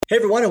Hey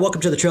everyone, and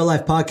welcome to the Trail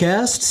Life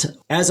Podcast.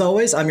 As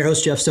always, I'm your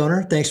host, Jeff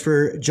Stoner. Thanks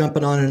for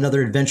jumping on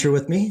another adventure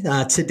with me.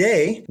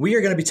 Today, we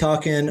are going to be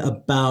talking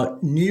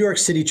about New York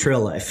City trail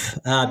life.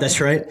 That's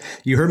right.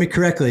 You heard me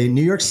correctly.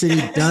 New York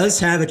City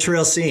does have a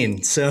trail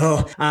scene.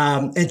 So,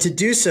 and to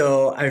do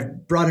so,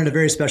 I've brought in a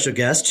very special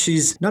guest.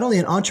 She's not only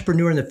an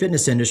entrepreneur in the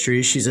fitness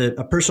industry, she's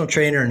a personal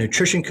trainer, a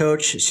nutrition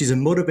coach. She's a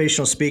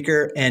motivational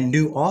speaker and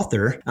new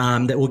author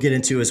that we'll get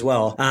into as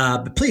well.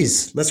 But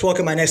please, let's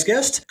welcome my next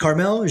guest,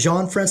 Carmelle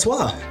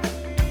Francois.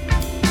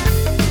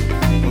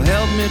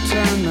 Help me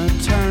turn the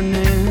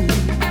turning.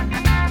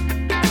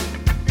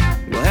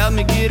 Well, help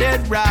me get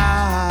it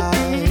right.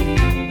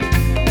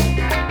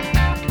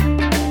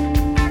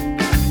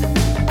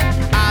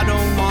 I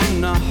don't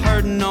wanna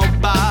hurt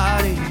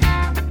nobody.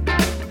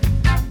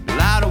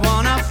 Well, I don't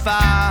wanna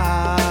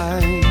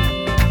fight.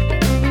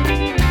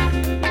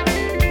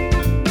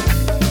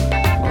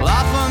 Well,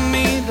 offer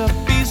me the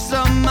peace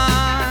of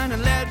mind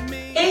and let me.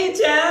 Hey,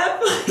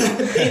 Jeff.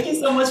 Thank you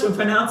so much for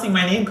pronouncing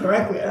my name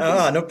correctly.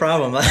 Oh, no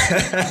problem. I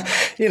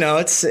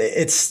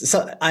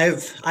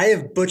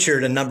have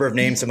butchered a number of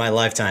names in my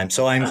lifetime,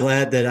 so I'm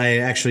glad that I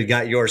actually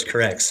got yours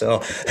correct.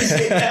 So,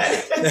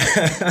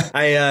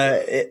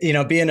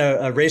 being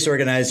a race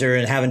organizer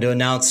and having to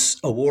announce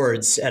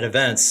awards at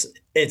events,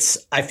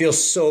 I feel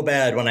so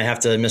bad when I have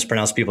to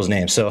mispronounce people's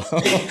names. So,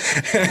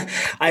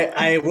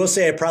 I will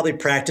say I probably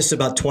practiced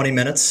about 20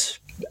 minutes.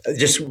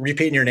 Just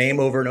repeating your name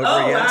over and over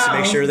again to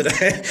make sure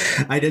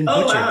that I didn't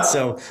butcher it.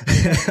 So,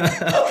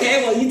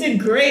 okay, well, you did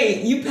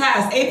great. You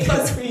passed. A+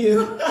 for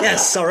you.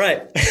 Yes. All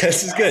right.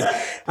 This is good.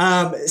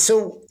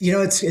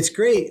 It's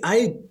great.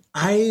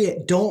 I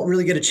don't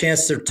really get a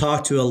chance to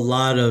talk to a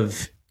lot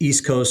of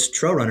East Coast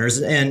trail runners,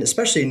 and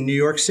especially New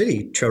York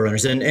City trail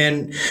runners.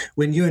 And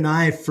when you and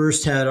I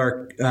first had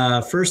our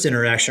first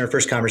interaction, our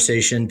first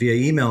conversation via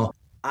email,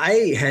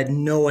 I had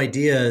no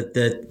idea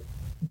that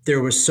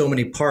there were so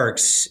many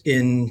parks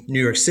in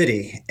New York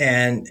City.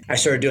 And I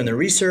started doing the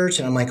research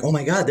and I'm like, oh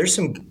my God, there's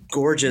some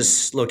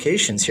gorgeous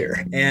locations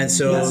here. And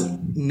so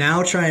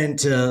now trying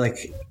to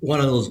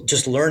want to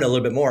just learn a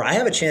little bit more. I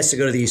have a chance to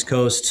go to the East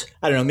Coast,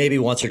 I don't know, maybe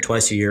once or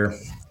twice a year.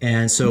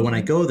 And so when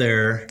I go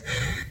there,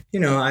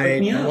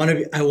 I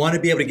want to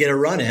be able to get a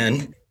run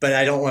in, but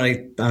I don't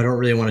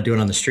really want to do it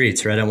on the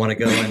streets, right? I want to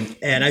go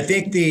and I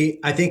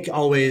think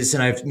always,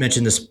 and I've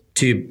mentioned this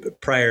to you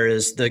prior,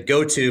 is the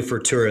go-to for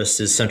tourists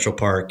is Central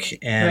Park.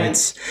 And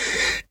It's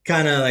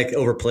kind of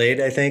overplayed,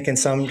 I think, in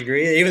some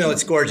degree, even though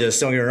it's gorgeous.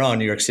 Don't get me wrong,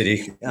 New York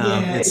City,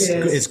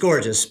 it's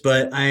gorgeous,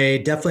 but I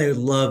definitely would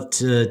love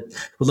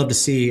to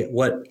see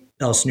what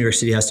else New York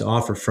City has to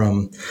offer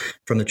from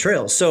the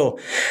trails. So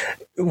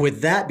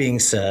with that being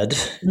said,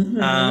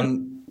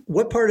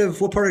 what part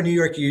of New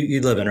York you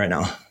live in right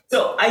now?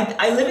 So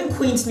I live in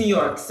Queens, New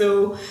York.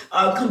 So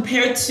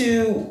compared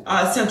to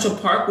Central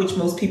Park, which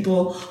most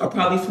people are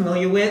probably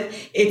familiar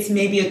with, it's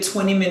maybe a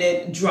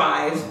 20-minute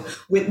drive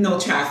with no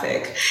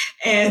traffic.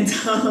 And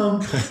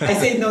I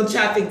say no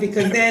traffic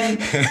because then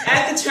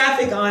add the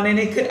traffic on and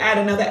it could add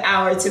another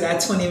hour to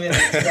that 20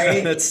 minutes,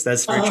 right?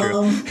 That's very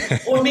true.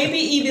 Or maybe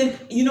even,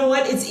 you know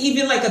what? It's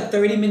even like a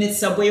 30-minute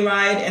subway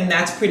ride, and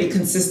that's pretty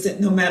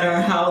consistent no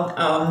matter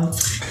how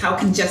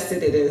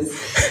congested it is.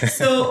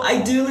 So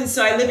I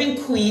live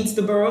in Queens,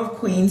 the borough of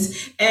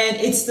Queens, and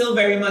it's still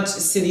very much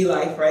city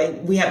life,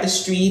 right? We have the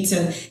streets,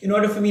 and in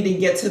order for me to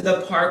get to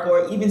the park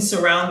or even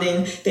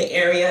surrounding the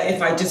area,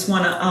 if I just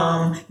want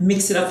to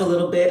mix it up a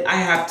little bit, I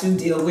have to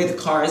deal with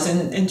cars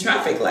and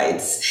traffic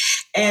lights.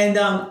 And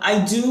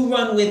I do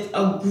run with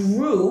a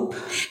group,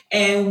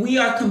 and we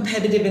are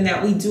competitive in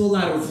that we do a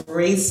lot of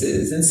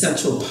races in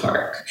Central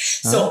Park.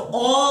 So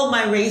all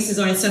my races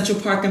are in Central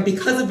Park, and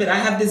because of it, I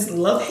have this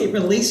love-hate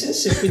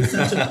relationship with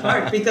Central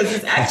Park because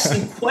it's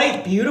actually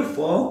quite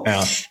beautiful.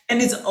 Yeah.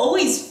 And it's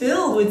always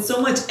filled with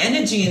so much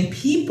energy and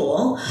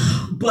people,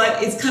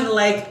 but it's kind of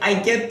like I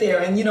get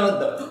there and,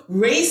 the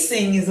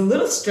racing is a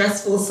little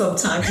stressful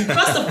sometimes. You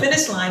cross the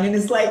finish line and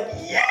it's like,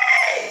 yay!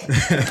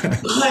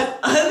 But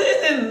other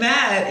than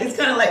that, it's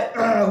kind of like,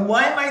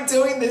 why am I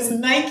doing this?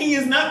 Nike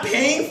is not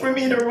paying for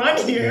me to run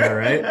here. Yeah,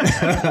 right.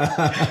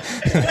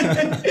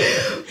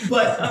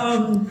 But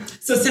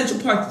so Central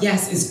Park,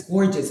 yes, is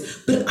gorgeous.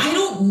 But I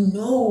don't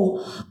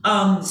know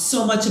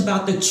so much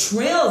about the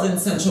trails in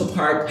Central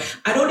Park.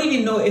 I don't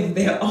even know if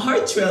there are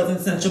trails in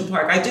Central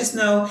Park. I just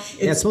know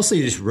it's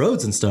mostly just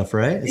roads and stuff,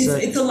 right?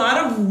 It's a lot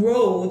of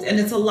roads, and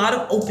it's a lot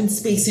of open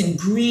space and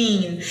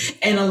green,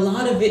 and a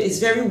lot of it is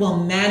very well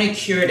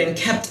manicured and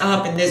kept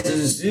up, and there's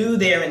a zoo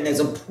there, and there's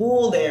a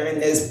pool there,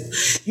 and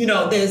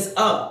there's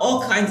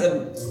all kinds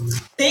of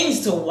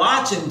things to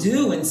watch and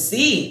do and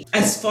see.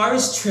 As far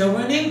as trail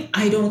running,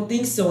 I don't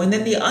think so. And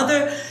then the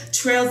other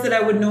trails that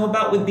I would know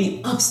about would be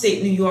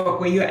upstate New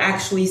York, where you're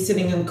actually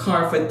sitting in a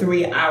car for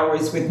 3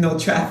 hours with no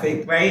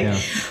traffic, right?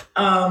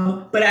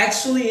 Yeah. But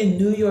actually in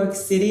New York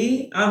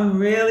City, I'm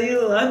really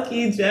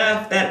lucky,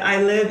 Jeff, that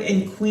I live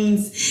in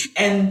Queens,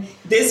 and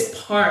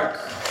this park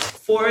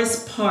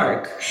Forest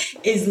Park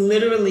is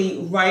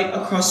literally right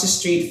across the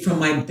street from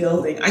my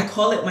building. I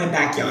call it my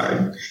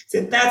backyard.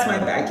 So that's my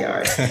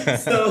backyard.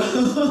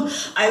 So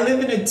I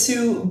live in a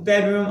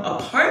 2-bedroom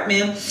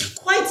apartment,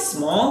 quite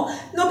small,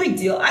 no big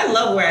deal. I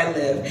love where I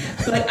live,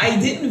 but I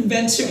didn't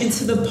venture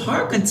into the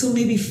park until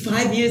maybe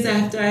 5 years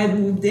after I had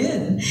moved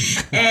in.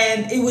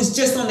 And it was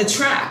just on the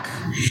track.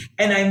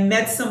 And I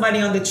met somebody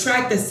on the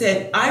track that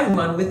said, I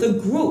run with a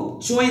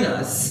group, join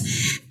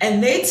us.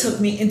 And they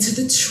took me into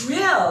the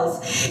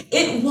trails.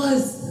 It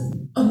was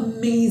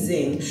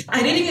amazing.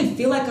 I didn't even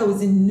feel like I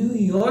was in New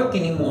York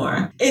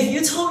anymore. If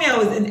you told me I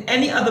was in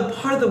any other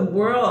part of the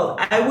world,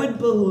 I would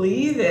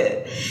believe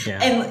it.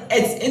 Yeah. And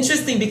it's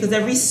interesting because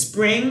every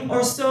spring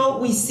or so,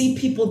 we see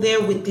people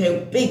there with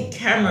their big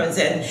cameras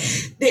and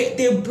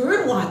they're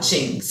bird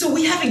watching. So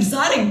we have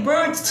exotic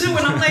birds too. And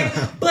I'm like,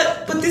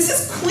 but this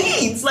is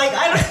Queens. Like,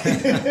 I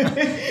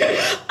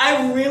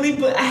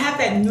have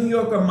that New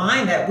Yorker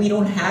mind that we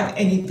don't have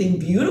anything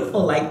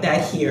beautiful like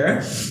that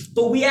here.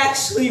 But we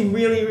actually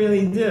really,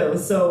 really do.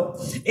 So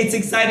it's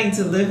exciting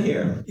to live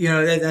here. You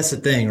know, that's the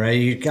thing, right?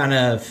 You kind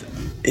of,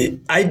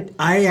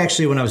 I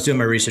actually, when I was doing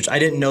my research, I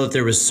didn't know that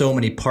there was so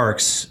many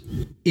parks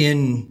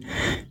in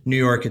New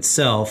York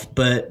itself.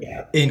 But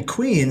in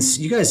Queens,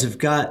 you guys have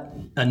got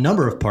a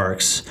number of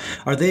parks.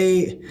 Are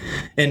they,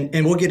 and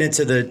we'll get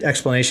into the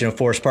explanation of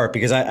Forest Park,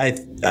 because I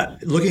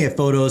looking at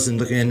photos and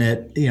looking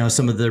at, you know,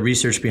 some of the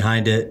research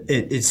behind it,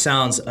 it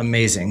sounds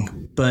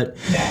amazing. But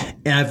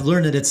and I've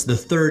learned that it's the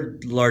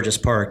 3rd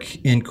largest park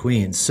in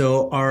Queens.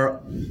 So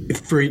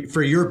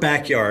for your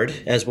backyard,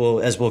 as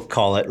we'll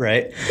call it,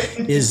 right?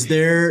 Is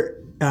there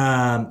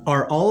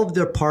are all of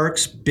the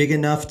parks big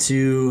enough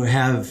to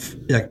have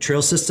like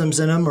trail systems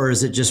in them, or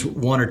is it just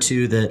one or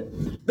two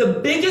that? The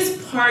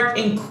biggest park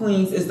in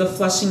Queens is the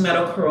Flushing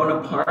Meadow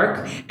Corona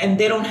Park, and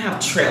they don't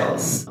have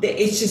trails.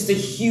 It's just a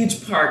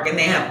huge park, and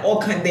they have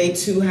all kinds. They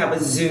too have a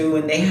zoo,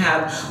 and they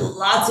have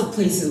lots of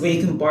places where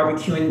you can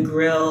barbecue and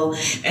grill,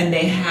 and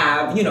they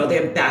have, you know, they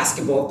have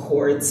basketball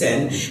courts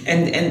and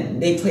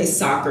they play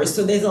soccer.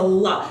 So there's a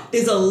lot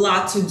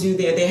to do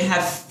there. They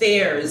have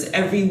fairs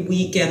every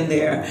weekend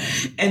there.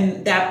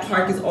 And that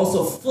park is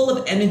also full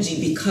of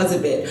energy because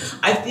of it.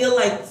 I feel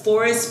like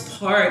Forest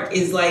Park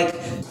is like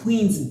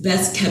Queens'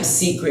 best kept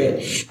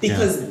secret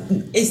because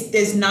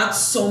there's not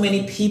so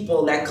many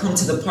people that come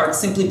to the park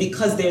simply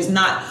because there's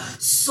not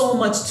so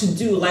much to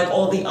do like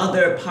all the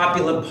other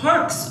popular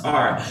parks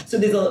are. So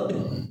there's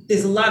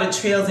a lot of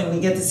trails, and we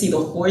get to see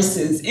the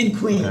horses in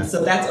Queens. Okay.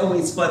 So that's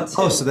always fun too.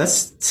 Oh, so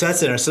that's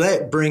interesting. So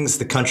that brings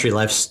the country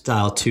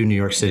lifestyle to New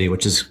York City,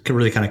 which is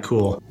really kind of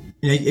cool.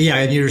 Yeah,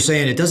 and you were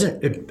saying it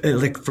doesn't,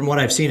 like from what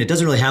I've seen, it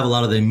doesn't really have a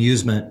lot of the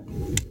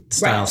amusement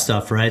style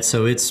stuff, right?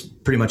 So it's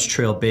pretty much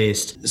trail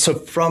based. So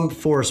from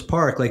Forest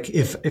Park, like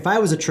if I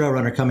was a trail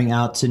runner coming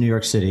out to New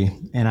York City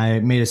and I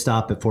made a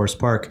stop at Forest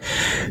Park,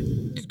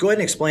 go ahead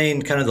and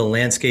explain kind of the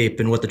landscape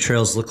and what the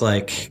trails look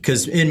like.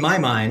 Because in my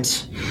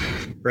mind,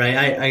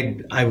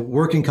 right, I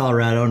work in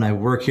Colorado and I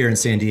work here in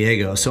San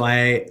Diego. So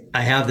I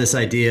have this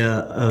idea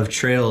of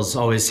trails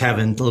always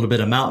having a little bit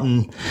of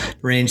mountain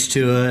range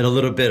to it, a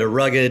little bit of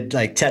rugged,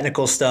 like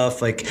technical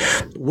stuff. Like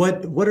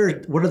what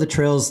are the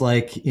trails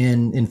like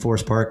in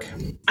Forest Park?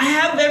 I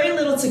have very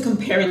little to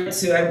compare it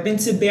to. I've been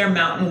to Bear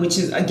Mountain, which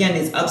is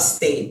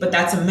upstate, but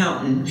that's a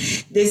mountain.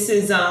 This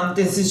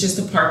is just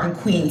a park in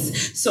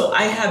Queens. So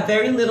I have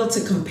very little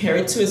to compare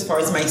it to as far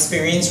as my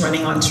experience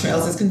running on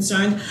trails is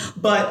concerned.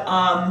 But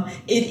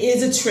it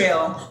is a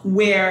trail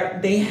where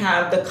they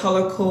have the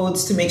color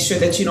codes to make sure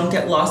that you don't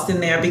get lost in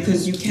there,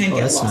 because you can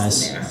get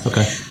lost in there.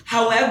 Okay.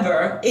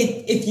 However,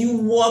 if you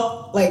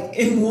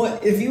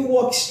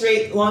walk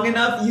straight long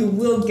enough, you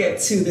will get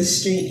to the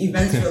street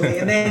eventually,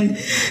 and then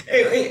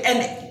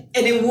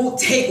and it won't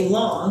take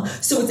long.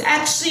 So it's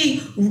actually,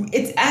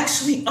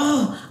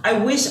 I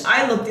wish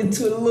I looked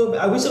into it a little bit.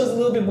 I wish I was a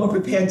little bit more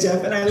prepared,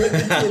 Jeff, and I looked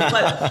into it,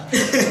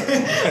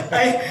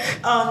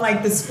 but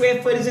like the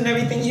square footage and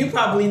everything, you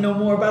probably know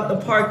more about the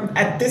park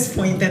at this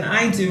point than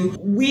I do.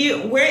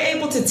 We're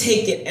able to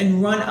take it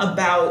and run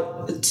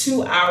about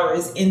 2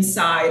 hours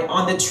inside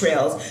on the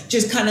trails,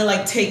 just kind of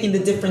like taking the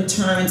different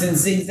turns and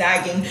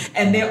zigzagging.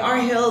 And there are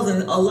hills,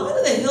 and a lot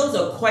of the hills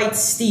are quite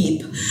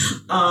steep.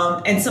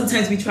 And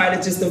sometimes we try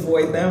to just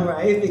avoid them,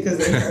 right? Because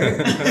they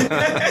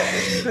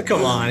hurt.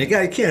 Come on, you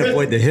can't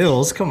avoid the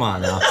hills. Come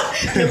on now.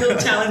 They're a little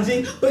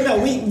challenging, but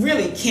no, we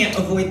really can't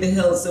avoid the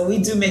hills. So we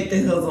do make the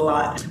hills a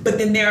lot. But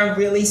then there are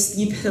really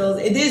steep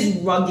hills. It is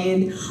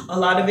rugged. A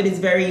lot of it is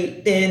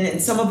very thin,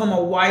 and some of them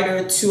are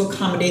wider to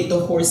accommodate the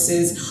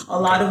horses. A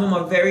lot of them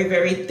are very,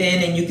 very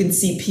thin, and you can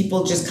see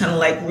people just kind of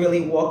like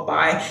really walk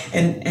by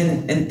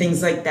and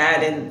things like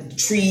that, and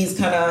trees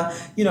kind of,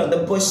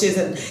 the bushes,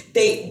 and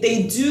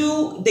they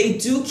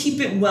do keep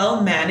it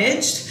well managed.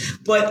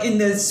 But in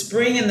the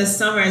spring and the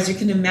summer, as you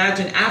can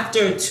imagine,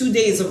 after 2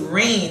 days of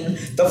rain,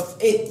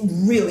 it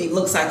really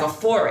looks like a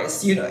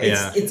forest.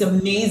 It's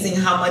amazing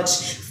how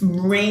much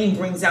rain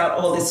brings out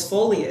all this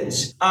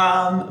foliage.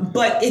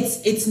 But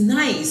it's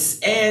nice,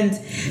 and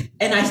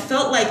I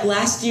felt like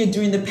last year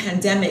during the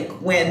pandemic,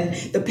 when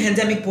and the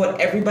pandemic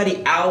brought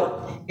everybody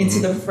out into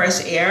the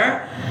fresh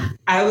air,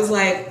 I was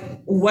like,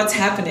 what's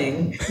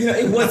happening?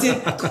 It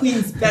wasn't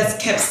Queen's best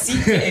kept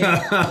secret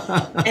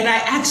anymore. And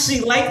I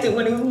actually liked it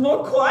when it was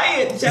more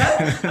quiet,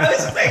 Jeff. I was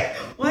just like,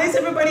 why is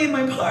everybody in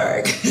my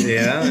park?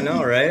 Yeah, I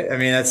know, right? I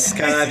mean, that's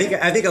kind of,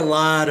 I think a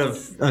lot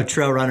of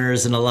trail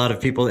runners and a lot of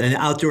people and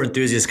outdoor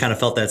enthusiasts kind of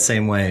felt that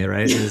same way,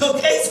 right?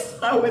 Okay,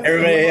 so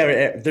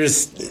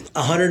there's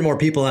 100 more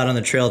people out on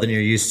the trail than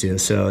you're used to.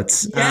 So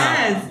it's...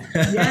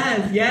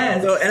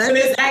 Yes. So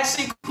it's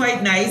actually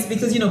quite nice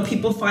because,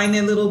 people find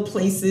their little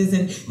places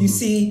and you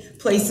see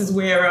places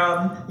where,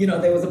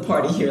 there was a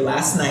party here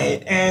last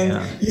night and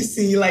you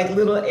see like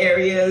little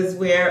areas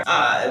where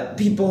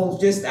people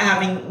just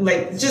having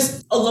like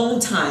just alone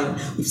time.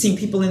 We've seen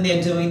people in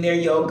there doing their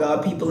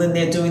yoga, people in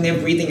there doing their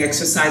breathing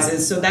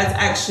exercises. So that's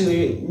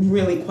actually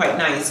really quite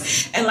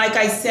nice. And like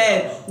I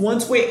said,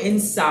 once we're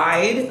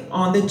inside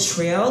on the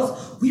trails,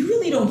 we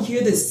really don't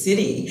hear the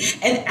city.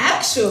 And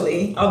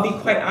actually, I'll be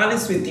quite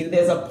honest with you,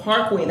 there's a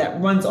parkway that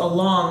runs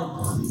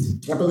along,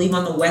 I believe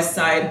on the west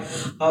side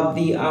of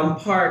the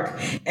park,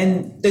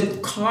 and the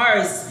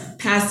cars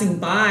passing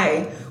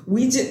by,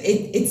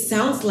 it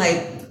sounds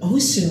like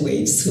ocean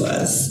waves to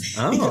us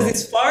because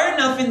it's far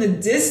enough in the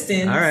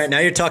distance. All right, now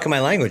you're talking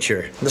my language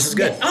here. This is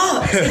good.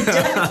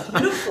 It's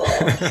beautiful.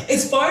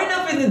 It's far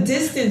enough in the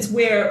distance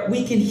where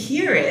we can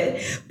hear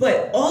it,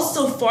 but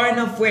also far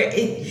enough where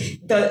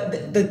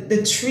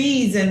the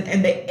trees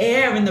and the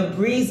air and the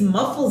breeze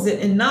muffles it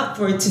enough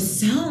for it to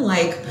sound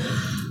like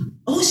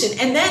ocean.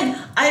 And then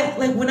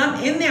when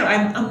I'm in there,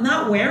 I'm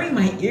not wearing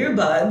my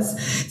earbuds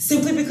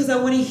simply because I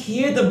want to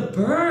hear the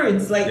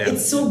birds.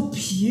 It's so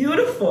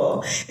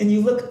beautiful. And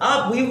you look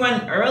up, we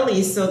run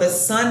early, so the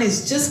sun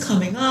is just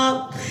coming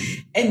up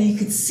and you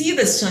could see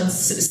the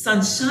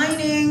sun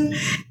shining,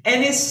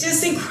 and it's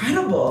just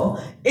incredible.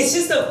 It's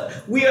just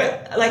we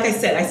are, like I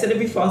said it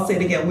before, I'll say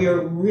it again, we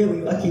are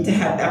really lucky to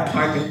have that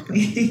park in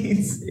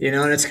Queens.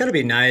 And it's got to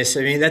be nice.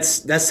 I mean, that's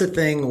the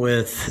thing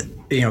with,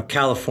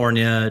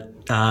 California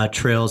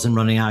trails and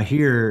running out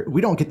here,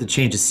 we don't get to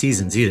change the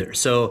seasons either.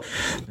 So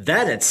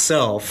that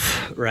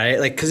itself, right?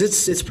 Because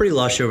it's pretty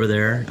lush over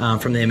there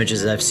from the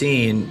images that I've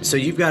seen. So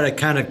you've got to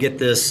kind of get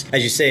this,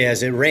 as you say,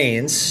 as it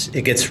rains,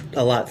 it gets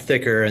a lot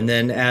thicker. And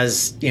then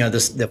as,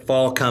 the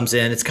fall comes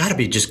in, it's got to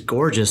be just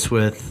gorgeous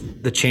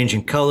with the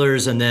changing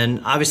colors. And then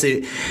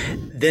obviously,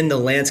 then the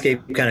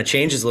landscape kind of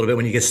changes a little bit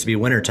when it gets to be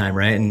wintertime,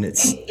 right? And it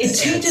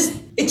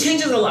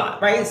changes a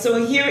lot, right?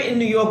 So here in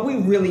New York, we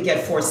really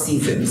get 4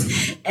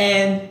 seasons.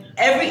 And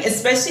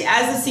especially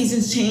as the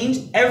seasons change,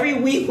 every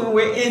week when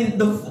we're in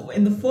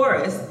the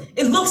forest,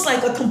 it looks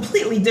like a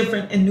completely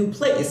different and new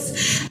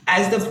place.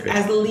 As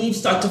the leaves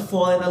start to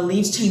fall and the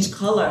leaves change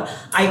color,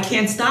 I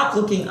can't stop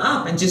looking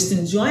up and just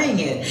enjoying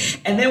it.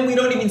 And then we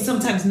don't even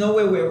sometimes know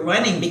where we're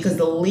running because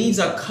the leaves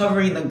are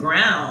covering the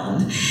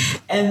ground.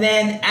 And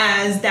then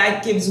as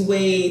that gives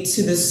way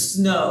to the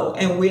snow,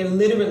 and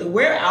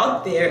we're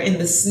out there in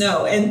the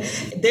snow, and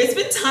there's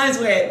been times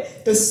where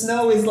the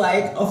snow is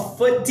like a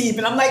foot deep,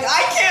 and I'm like,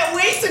 I can't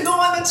wait to go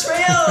on the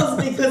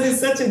trails because it's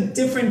such a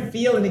different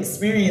feel and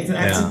experience, and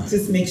I have to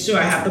just make sure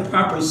I have the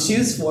proper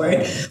shoes for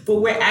it.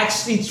 But we're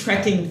actually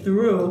trekking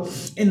through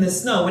in the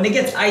snow. When it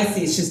gets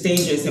icy, it's just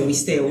dangerous, and we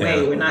stay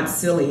away. We're not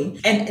silly.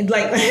 And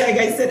like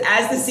I said,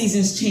 as the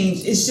seasons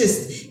change, it's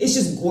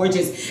just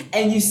gorgeous,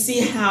 and you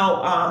see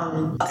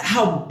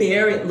how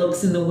bare it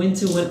looks in the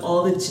winter when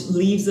all the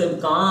leaves are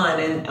gone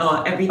and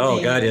everything. Oh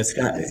God, yes,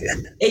 God.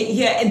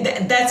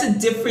 And that's a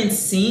different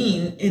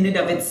scene in and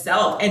of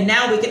itself. And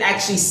now we can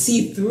actually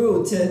see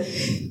through to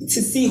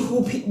see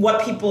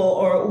what people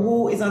or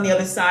who is on the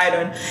other side,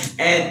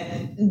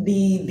 and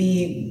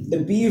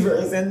the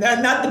beavers and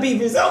not the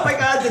beavers. Oh my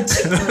God, the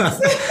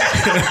chipmunks.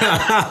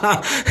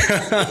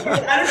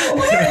 I don't know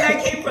where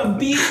that came from.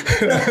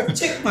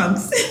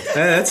 Chipmunks.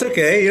 That's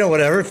okay.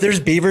 Whatever. If there's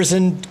beavers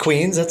in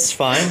Queens, that's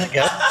fine. I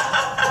guess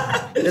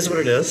it is what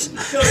it is.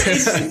 So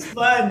it's just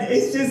fun.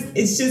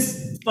 It's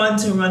just fun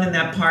to run in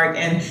that park,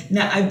 and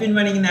now I've been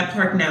running in that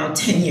park now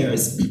 10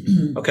 years.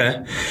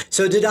 Okay.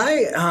 So did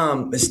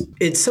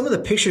in some of the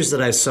pictures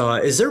that I saw,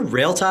 is there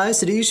rail ties?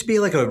 Did it used to be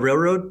like a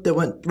railroad that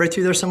went right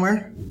through there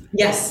somewhere?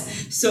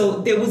 Yes.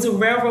 So there was a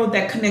railroad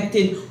that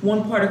connected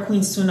one part of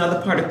Queens to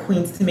another part of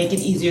Queens to make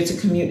it easier to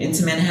commute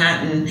into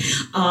Manhattan.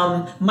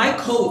 My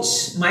coach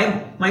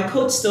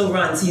still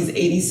runs. He's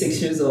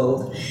 86 years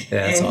old.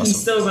 Yeah, that's and awesome. He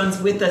still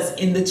runs with us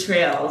in the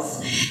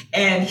trails.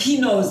 And he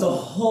knows the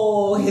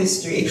whole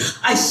history.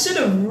 I should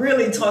have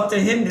really talked to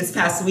him this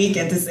past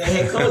weekend to say,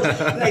 hey, coach,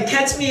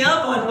 catch me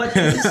up on what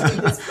the history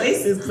of this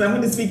place is, because I'm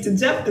going to speak to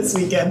Jeff this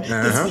weekend.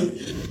 This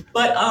week.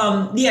 But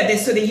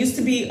so there used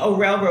to be a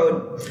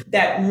railroad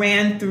that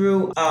ran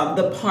through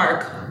the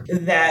park.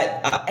 And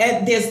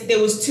there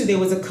was 2. There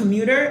was a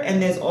commuter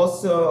and there's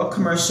also a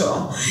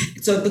commercial.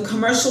 So the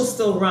commercial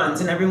still runs,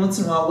 and every once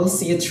in a while we'll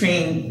see a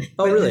train.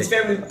 Oh, really? It's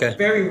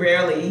very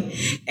rarely.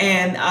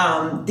 And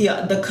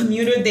the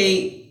commuter,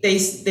 they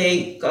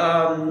they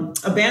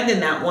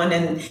abandoned that one,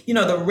 and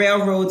the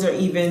railroads are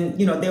even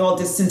they all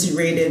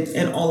disintegrated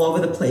and all over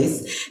the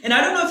place. And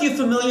I don't know if you're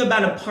familiar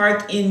about a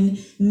park in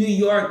New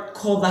York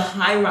called the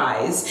High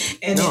Rise,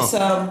 and it's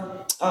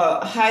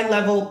a high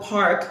level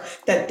park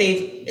that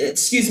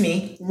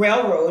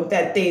railroad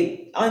that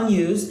they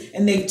unused,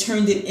 and they've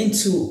turned it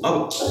into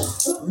a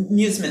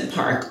amusement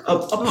park, a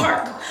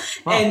park.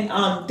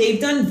 And they've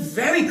done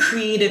very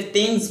creative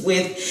things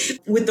with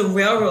the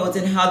railroads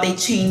and how they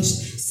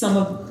changed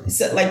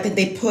that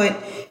they put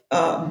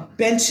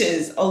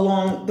benches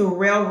along the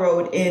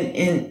railroad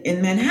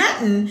in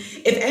Manhattan.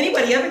 If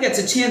anybody ever gets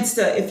a chance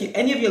to,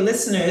 any of your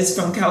listeners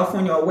from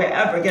California or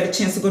wherever get a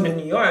chance to go to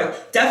New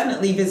York,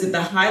 definitely visit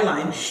the High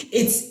Line.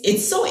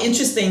 It's so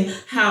interesting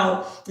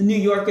how New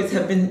Yorkers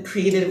have been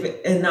creative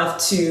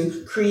enough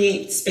to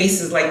create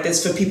spaces like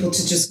this for people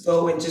to just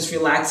go and just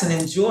relax and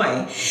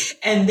enjoy.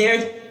 And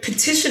they're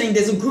petitioning.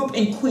 There's a group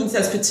in Queens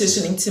that's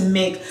petitioning to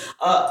make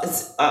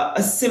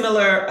a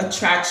similar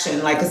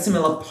attraction, like a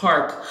similar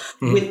park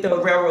with the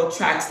railroad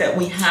tracks that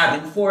we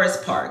have in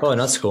Forest Park. Oh,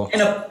 that's cool.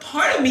 And a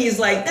part of me is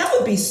like, that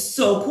would be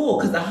so cool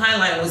because the High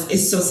Line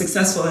is so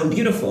successful and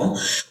beautiful.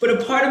 But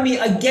a part of me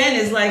again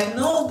is like,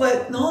 no,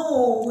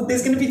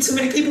 there's going to be too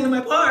many people in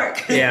my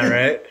park. Yeah,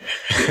 right.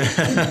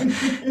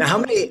 Now,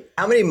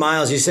 how many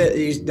miles? You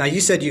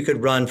said you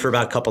could run for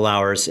about a couple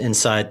hours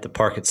inside the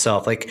park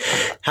itself. Like,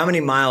 how many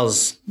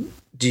miles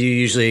do you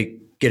usually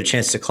get a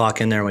chance to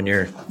clock in there when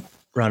you're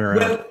running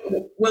around?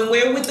 When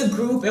we're with the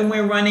group and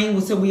we're running,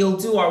 so we'll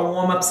do our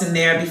warm-ups in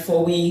there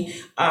before we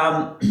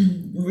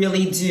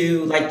really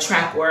do like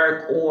track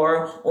work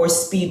or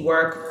speed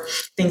work,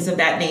 things of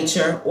that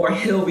nature, or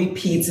hill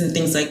repeats and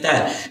things like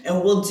that.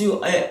 And we'll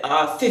do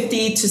a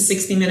 50 to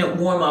 60 minute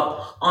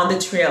warm-up on the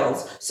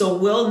trails. So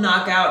we'll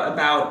knock out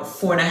about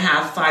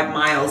 4.5, 5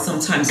 miles,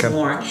 sometimes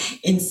more,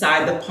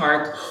 inside the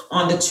park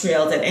on the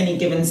trails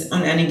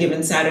on any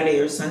given Saturday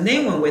or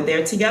Sunday when we're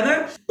there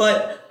together.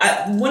 But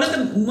one of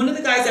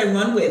the guys I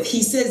run with,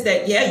 he says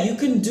that you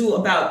can do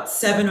about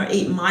 7 or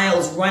 8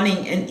 miles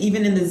running, and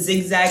even in the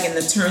zigzag and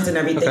the turns and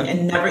everything,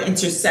 and never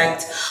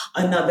intersect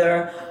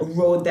another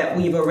road that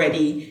we've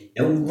already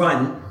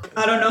run.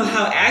 I don't know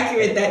how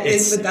accurate that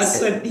is, but that's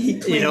what he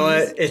claims. You know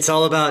what? It's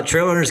all about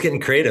trail runners getting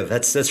creative.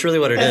 That's really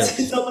what it is.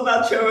 It's all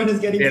about trail runners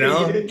getting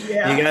creative.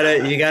 Yeah.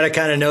 You gotta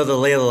kind of know the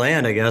lay of the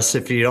land, I guess,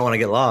 if you don't want to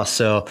get lost.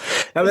 So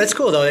that's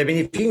cool though. I mean,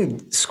 if you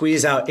can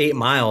squeeze out 8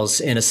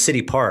 miles in a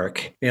city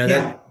park,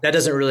 that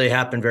doesn't really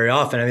happen very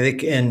often. I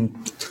think in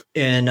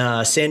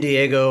San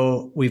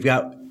Diego, we've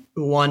got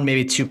one,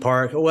 maybe two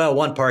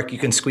one park you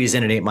can squeeze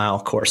in an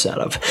 8-mile course out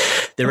of.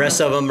 The rest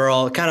of them are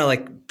all kind of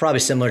like probably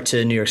similar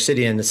to New York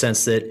City in the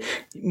sense that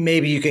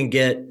maybe you can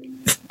get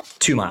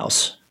 2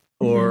 miles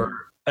or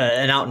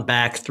an out and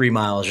back 3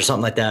 miles or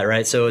something like that.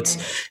 Right. So it's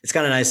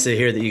kind of nice to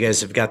hear that you guys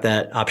have got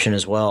that option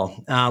as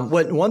well.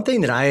 One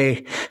thing that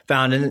I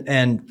found,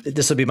 and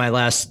this will be my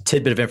last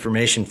tidbit of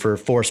information for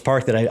Forest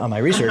Park on my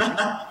research.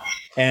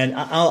 And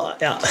I'll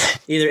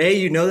either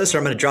you know this, or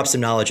I'm going to drop some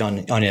knowledge on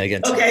you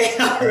again. Okay,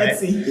 let's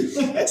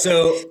see.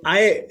 So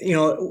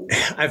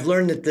I've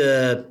learned that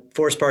the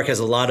Forest Park has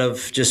a lot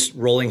of just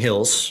rolling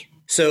hills.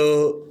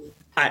 So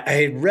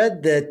I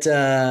read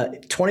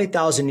that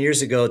 20,000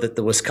 years ago that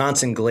the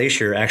Wisconsin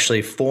Glacier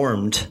actually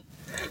formed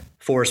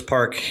Forest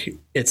Park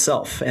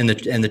itself and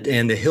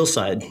the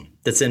hillside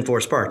that's in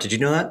Forest Park. Did you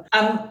know that?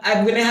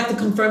 I'm going to have to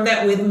confirm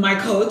that with my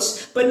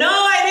coach. But no,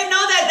 I didn't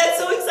know that. That's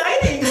so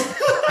exciting.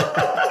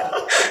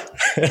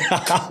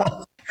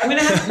 I'm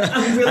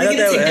really going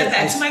to take that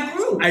back to my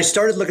group. I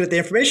started looking at the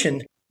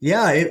information.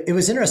 Yeah, it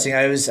was interesting.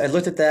 I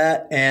looked at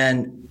that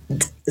and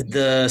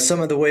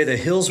some of the way the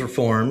hills were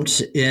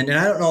formed and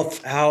I don't know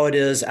how it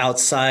is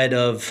outside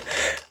of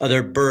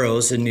other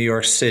boroughs in New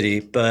York City,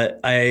 but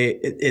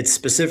it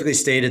specifically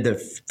stated that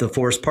the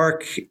Forest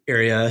Park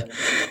area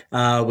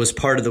was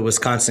part of the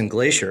Wisconsin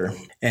Glacier,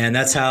 and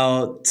that's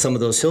how some of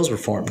those hills were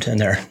formed in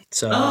there.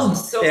 So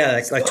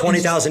like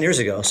 20,000 years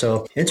ago.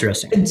 So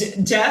interesting.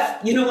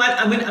 Jeff, you know what?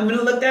 I'm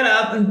gonna look that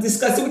up and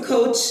discuss it with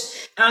Coach.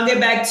 I'll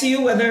get back to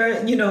you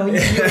whether you're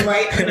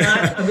right or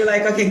not. I'll be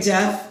like, okay,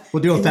 Jeff.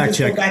 We'll do a fact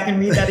check. Go back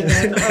and read that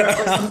again.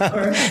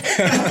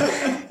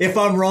 If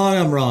I'm wrong,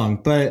 I'm wrong.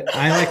 But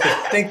I like to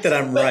think that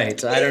I'm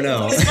right. I don't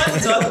know. It's fun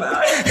to talk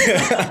about.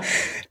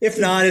 If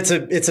not, it's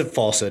a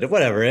falsehood.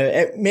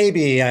 Whatever.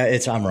 Maybe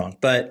I'm wrong.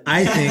 But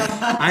I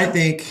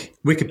think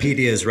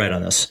Wikipedia is right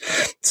on this.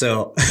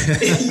 So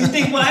you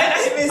think what?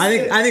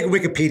 I think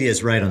Wikipedia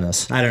is right on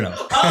this. I don't know.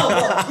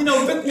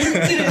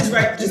 Wikipedia is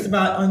right just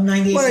about on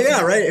 98%. Well,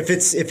 yeah, right. If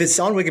it's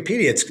on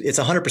Wikipedia, it's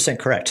 100%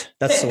 correct.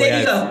 That's the way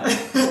I go.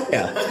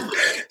 Yeah.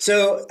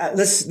 So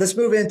let's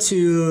move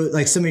into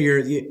like some of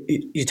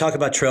you talk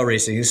about trail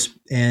racings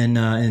in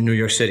New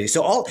York City.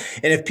 So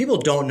and if people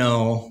don't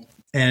know,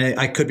 and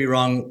I could be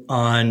wrong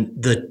on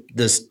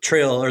this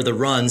trail or the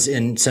runs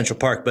in Central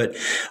Park, but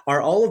are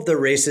all of the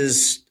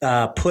races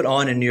put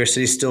on in New York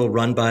City still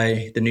run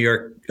by the New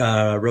York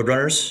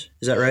Roadrunners?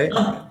 Is that right?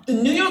 The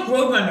New York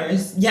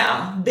Roadrunners,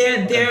 yeah,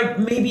 they're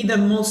maybe the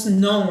most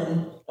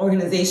known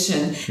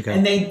organization,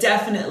 and they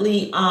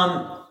definitely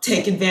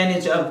take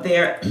advantage of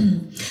their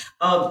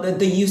of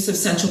the use of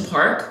Central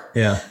Park.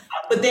 Yeah.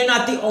 But they're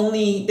not the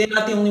only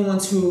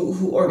ones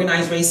who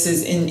organize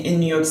races in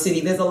New York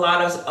City. There's a lot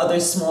of other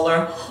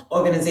smaller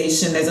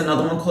organizations. There's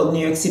another one called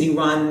New York City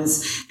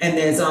Runs, and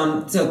there's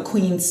the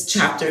Queens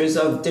chapters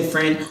of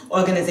different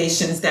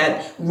organizations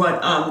that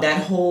run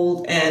that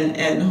hold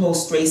and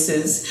host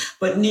races.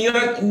 But New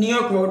York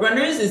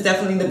Roadrunners is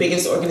definitely the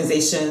biggest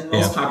organization,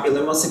 most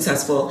popular, most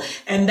successful,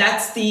 and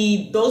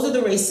those are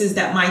the races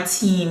that my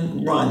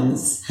team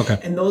runs. Okay.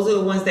 And those are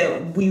the ones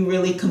that we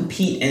really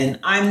compete in.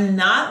 I'm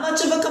not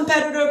much of a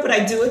competitor, but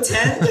I do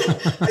attend.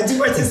 I do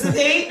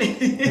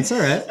participate. That's all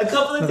right. A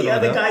couple of the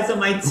other guys on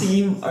my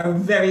team are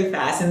very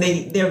fast, and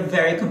they're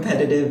very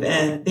competitive,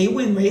 and they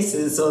win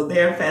races, so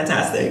they're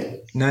fantastic.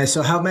 Nice.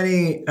 So how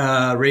many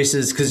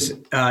races, because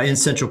in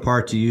Central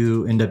Park, do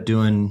you end up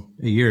doing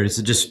a year? Is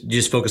it you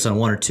just focus on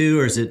one or two,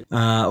 or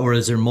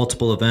is there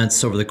multiple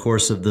events over the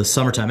course of the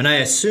summertime? And I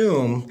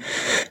assume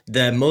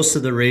that most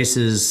of the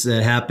races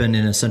that happen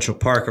in a Central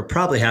Park are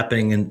probably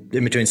happening in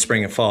between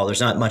spring and fall. There's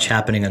not much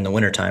happening in the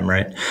wintertime,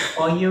 right?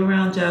 All year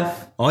round,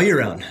 Jeff. All year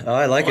round. Oh,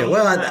 I like it.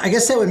 Well, I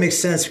guess that would make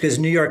sense because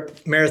New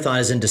York Marathon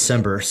is in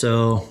December.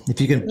 So if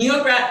you can... New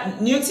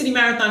York City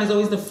Marathon is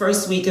always the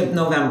first week of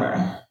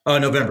November. Oh,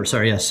 November.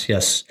 Sorry.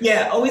 Yes.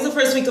 Yeah, always the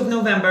first week of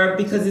November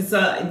because it's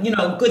a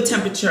good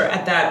temperature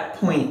at that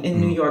point in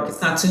New York.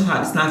 It's not too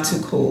hot. It's not too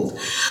cold.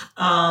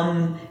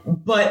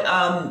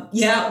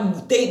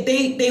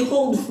 They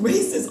hold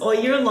races all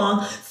year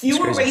long.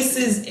 Fewer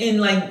races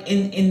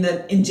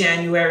in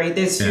January.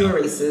 There's fewer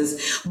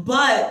races,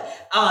 but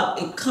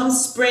it comes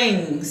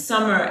spring,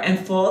 summer, and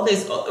fall.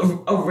 There's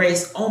a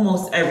race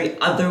almost every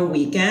other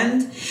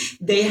weekend.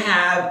 They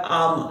have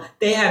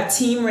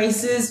team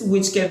races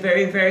which get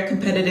very, very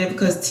competitive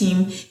because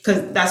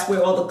that's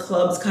where all the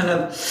clubs kind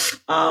of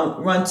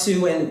run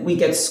to, and we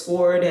get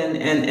scored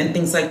and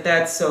things like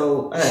that.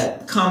 So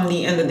come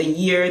the end of the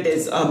year,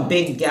 there's a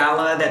big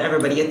gala that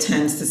everybody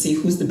attends to see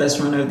who's the best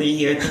runner of the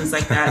year, things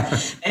like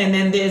that. And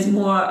then there's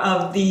more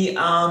of the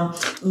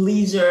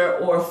leisure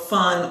or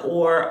fun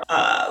or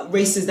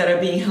races that are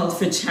being held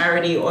for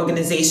charity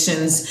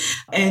organizations.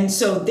 And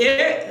so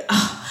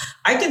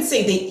I can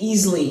say they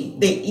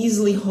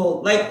easily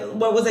hold, like,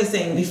 what was I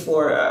saying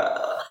before?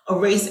 A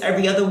race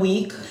every other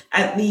week,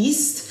 at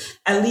least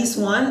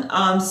one.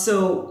 That's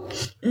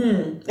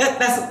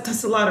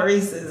a lot of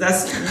races.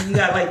 You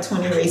got like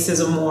 20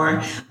 races or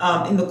more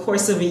in the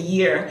course of a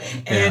year.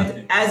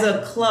 And as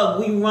a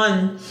club, we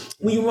run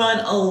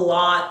a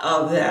lot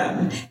of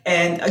them.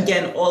 And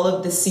again, all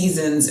of the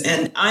seasons.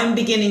 And I'm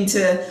beginning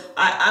to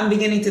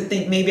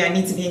think maybe I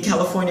need to be in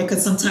California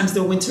because sometimes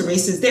the winter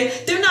races,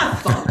 they're not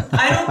fun.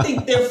 I don't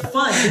think they're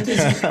fun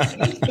because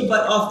you eat your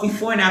butt off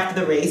before and after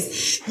the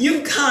race.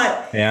 You've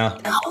got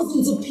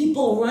thousands of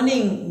people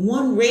running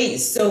one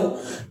race. So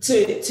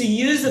to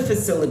use the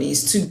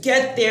facilities, to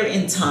get there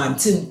in time,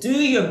 to do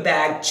your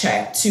bag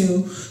check,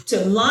 to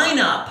line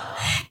up,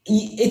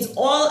 it's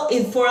all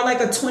for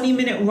like a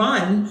 20-minute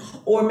run,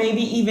 or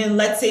maybe even,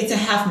 let's say it's a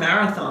half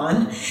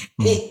marathon.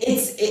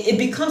 It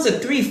becomes a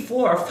 3,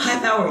 4,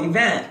 5 hour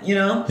event,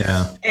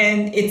 Yeah.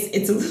 And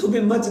it's a little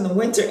bit much in the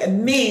winter.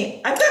 And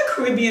me, I've got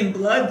Caribbean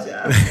blood,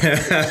 Jeff.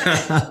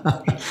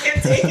 I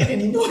can't take it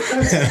anymore.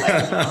 I'm just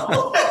like,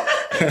 no.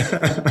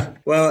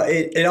 Well,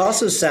 it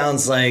also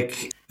sounds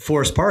like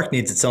Forest Park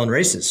needs its own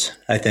races,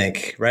 I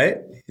think, right?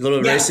 A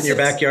little race in your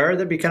backyard,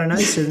 that'd be kind of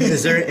nice.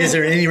 Is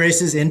there any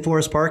races in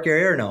Forest Park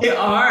area or no? There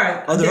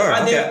are. Oh, there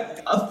are. There are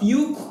a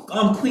few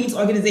Queens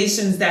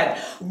organizations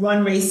that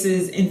run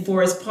races in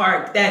Forest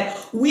Park that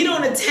we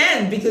don't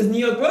attend because New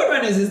York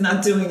Roadrunners is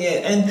not doing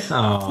it. And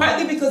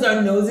partly because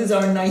our noses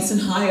are nice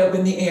and high up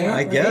in the air.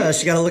 I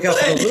guess. You got to look out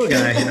for the little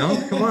guy,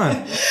 Come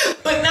on.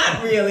 But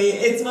not really.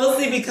 It's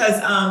mostly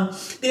because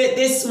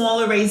there's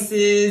smaller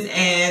races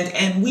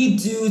and we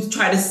do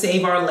try to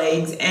save our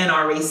legs and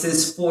our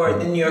races for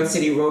the New York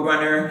City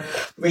Roadrunner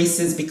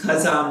races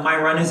because my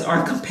runners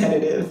are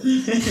competitive.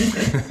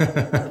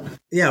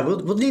 Yeah,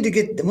 we'll need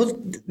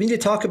to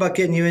talk about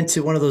getting you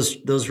into one of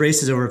those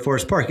races over at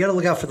Forest Park. You got to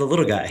look out for the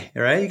little guy,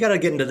 all right? You got to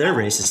get into their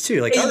races too.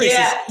 Like our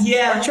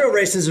trail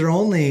races are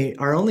only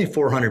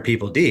 400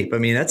 people deep. I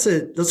mean,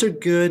 those are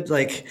good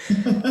like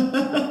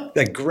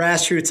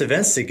grassroots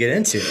events to get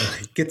into.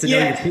 Get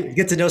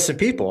to know some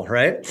people,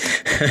 right?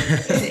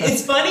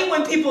 It's funny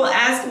when people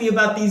ask me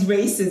about these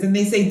races and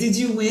they say, "Did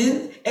you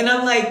win?" And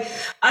I'm like,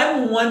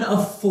 I'm one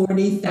of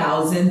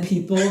 40,000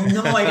 people.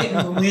 No, I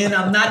didn't win.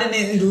 I'm not an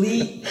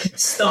elite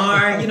star.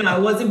 I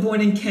wasn't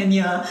born in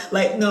Kenya.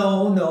 Like,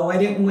 no, I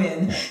didn't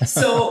win.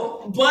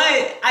 So,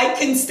 but I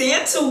can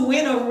stand to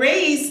win a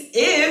race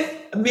if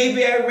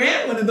maybe I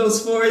ran one of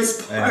those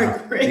Forest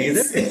Park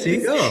races.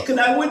 Because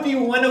I would be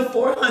one of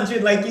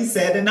 400, like you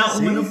said, and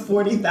not one of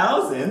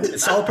 40,000.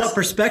 It's all about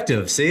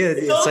perspective. See,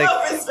 it's all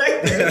about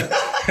perspective.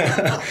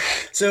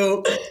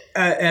 So,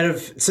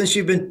 since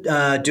you've been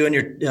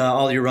doing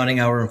all your running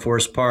hour in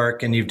Forest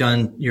Park, and you've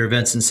done your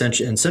events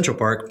in Central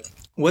Park,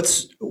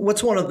 What's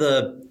one of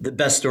the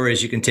best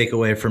stories you can take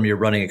away from your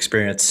running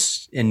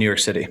experience in New York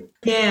City?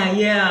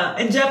 Yeah.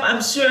 And Jeff,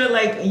 I'm sure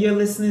like your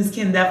listeners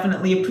can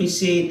definitely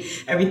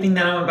appreciate everything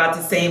that I'm about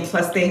to say. And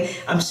plus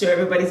I'm sure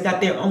everybody's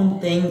got their own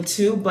thing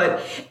too.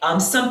 But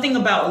something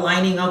about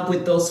lining up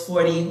with those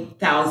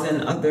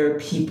 40,000 other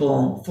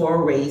people for a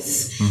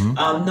race,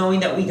 knowing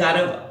that we got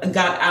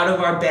out of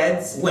our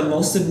beds when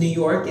most of New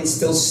York is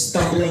still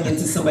stumbling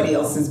into somebody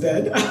else's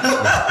bed.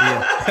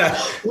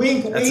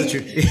 Wink, wink. That's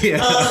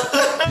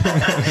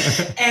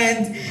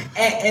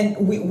and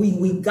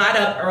we got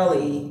up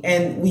early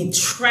and we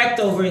trekked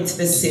over into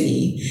the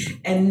city,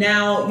 and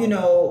now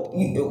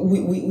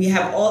we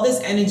have all this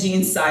energy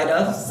inside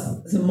us.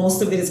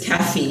 Most of it is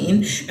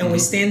caffeine, and we're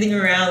standing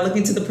around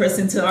looking to the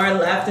person to our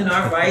left and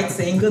our right,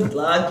 saying good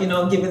luck,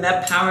 giving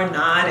that power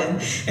nod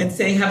and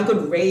saying have a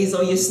good race,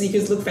 or your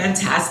sneakers look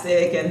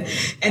fantastic, and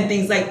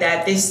things like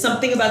that. There's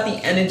something about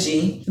the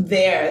energy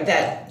there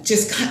that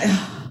just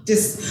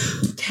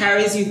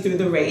carries you through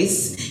the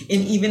race.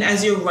 And even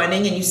as you're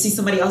running and you see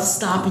somebody else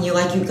stop and you're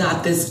like, you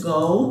got this,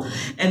 go.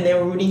 And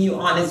they're rooting you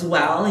on as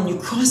well. And you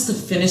cross the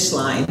finish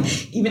line,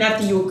 even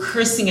after you were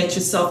cursing at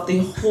yourself the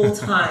whole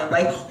time.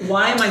 Like,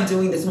 why am I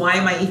doing this? Why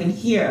am I even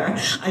here?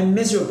 I'm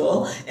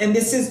miserable. And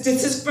this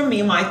is for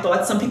me, my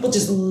thoughts. Some people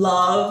just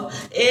love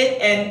it.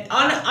 And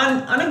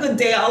on a good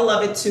day, I'll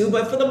love it too.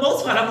 But for the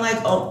most part, I'm like,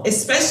 oh,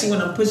 especially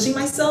when I'm pushing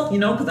myself,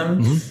 because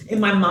I'm in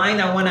my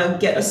mind, I want to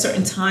get a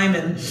certain time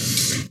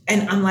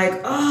and I'm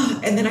like,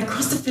 oh, and then I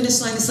crossed the finish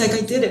line. It's like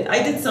I did it.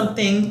 I did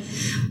something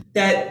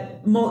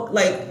that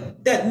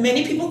that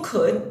many people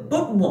could,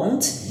 but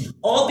won't,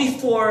 all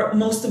before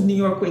most of New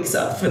York wakes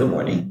up for the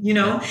morning,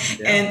 Yeah.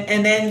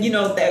 And then,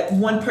 that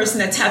one person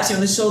that taps you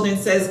on the shoulder and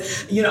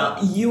says,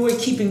 you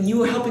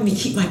were helping me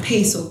keep my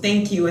pace, so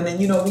thank you. And then,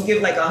 we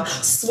give like a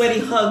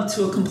sweaty hug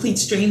to a complete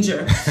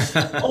stranger.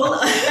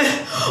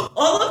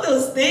 all of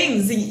those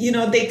things,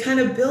 they kind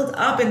of build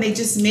up and they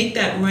just make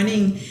that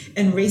running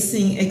and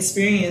racing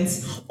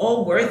experience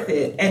all worth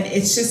it. And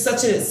it's just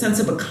such a sense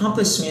of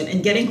accomplishment,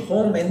 and getting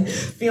home and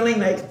feeling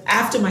like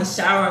after my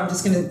shower, I'm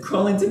just going to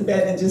crawl into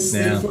bed and just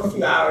sleep for a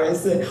few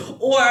hours,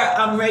 or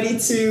I'm ready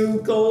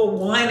to go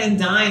wine and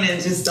dine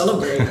and just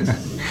celebrate.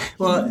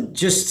 Well,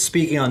 just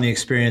speaking on the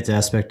experience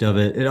aspect of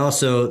it, it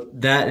also,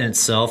 that in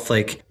itself,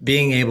 like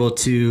being able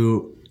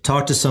to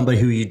talk to somebody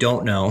who you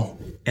don't know,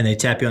 and they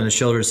tap you on the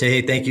shoulder and say,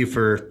 hey, thank you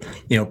for,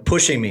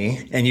 pushing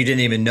me. And you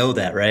didn't even know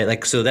that, right?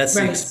 Like, so that's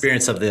the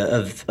experience of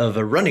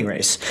a running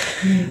race.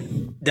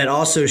 That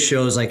also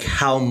shows like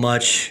how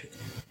much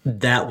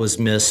that was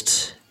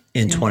missed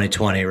in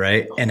 2020,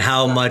 right? And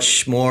how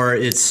much more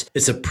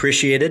it's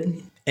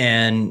appreciated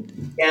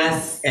and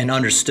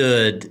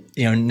understood,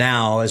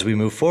 now as we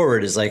move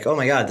forward, is like, oh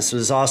my God, this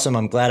was awesome.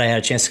 I'm glad I had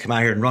a chance to come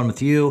out here and run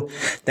with you.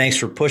 Thanks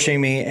for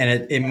pushing me.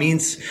 And it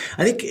means,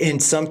 I think in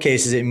some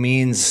cases, it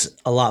means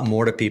a lot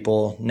more to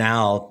people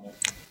now,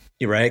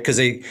 right? Because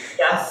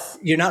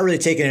you're not really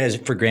taking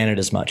it for granted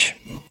as much.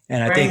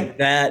 And I think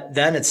that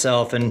in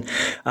itself, and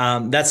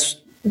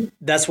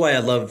that's why I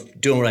love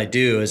doing what I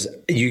do, is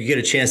you get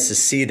a chance to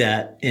see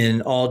that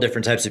in all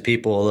different types of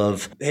people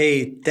of,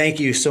 hey, thank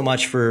you so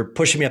much for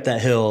pushing me up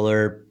that hill,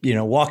 or,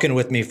 walking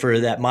with me for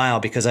that mile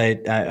because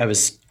I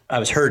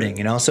was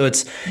hurting, So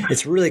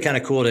it's really kind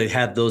of cool to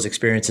have those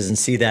experiences and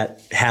see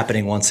that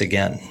happening once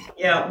again.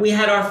 Yeah, we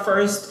had our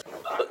first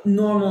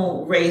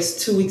normal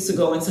race 2 weeks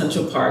ago in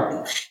Central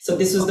Park. So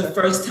this was the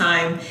first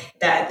time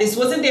that this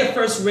wasn't their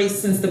first race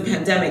since the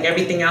pandemic.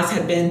 Everything else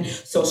had been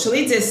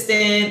socially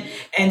distant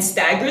and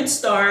staggered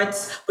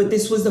starts, but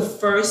this was the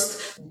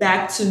first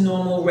back to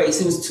normal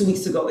race. It was 2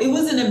 weeks ago. It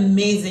was an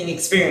amazing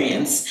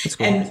experience.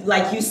 Cool. And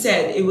like you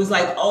said, it was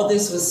like all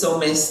this was so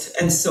missed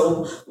and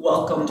so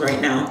welcomed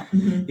right now.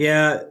 Mm-hmm.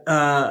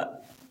 Yeah.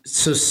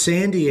 So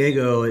San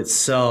Diego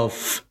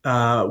itself,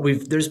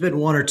 there's been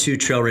one or two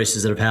trail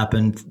races that have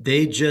happened.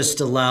 They just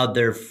allowed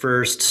their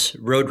first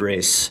road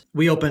race.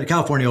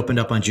 California opened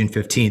up on June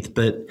 15th,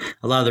 but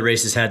a lot of the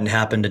races hadn't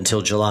happened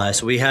until July.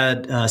 So we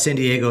had San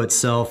Diego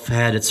itself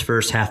had its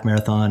first half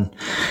marathon.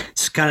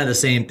 It's kind of the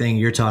same thing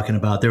you're talking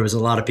about. There was a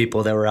lot of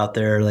people that were out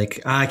there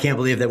like, I can't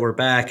believe that we're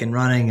back and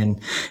running.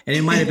 And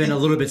it might have been a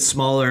little bit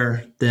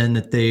smaller than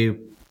that they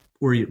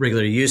were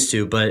regularly used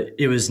to, but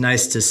it was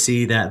nice to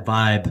see that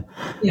vibe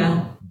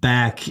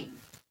back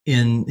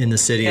in the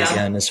city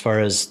again, as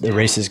far as the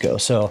races go.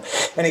 So,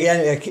 and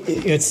again,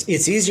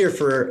 it's easier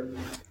for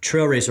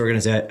trail race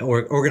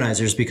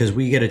organizers because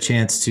we get a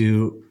chance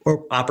to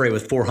operate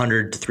with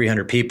 400 to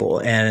 300 people.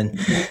 And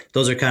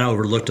those are kind of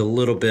overlooked a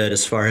little bit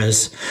as far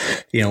as,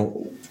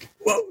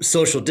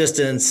 social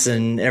distance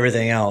and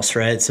everything else,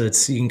 right? So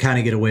you can kind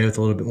of get away with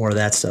a little bit more of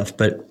that stuff.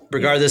 But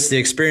regardless, the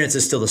experience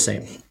is still the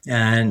same.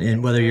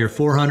 And whether you're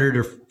 400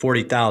 or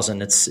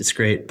 40,000, it's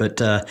great. But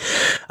so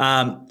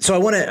I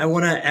want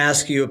to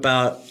ask you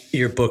about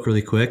your book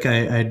really quick.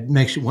 I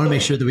want to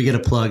make sure that we get a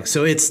plug.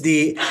 So it's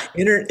the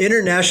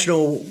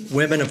International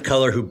Women of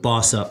Color Who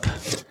Boss Up.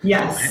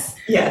 Yes.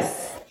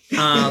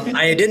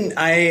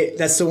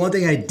 That's the one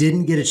thing I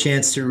didn't get a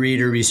chance to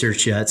read or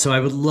research yet. So I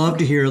would love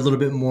to hear a little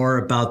bit more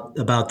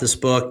about this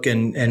book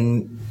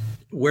and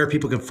where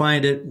people can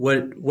find it,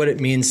 what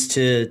it means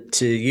to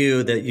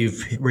you that you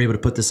were able to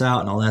put this out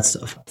and all that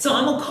stuff. So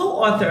I'm a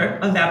co-author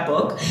of that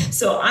book.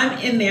 So I'm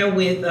in there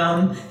with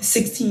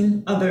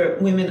 16 other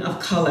women of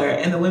color,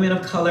 and the women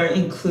of color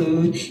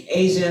include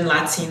Asian,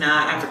 Latina,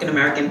 African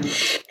American,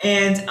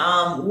 and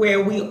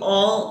where we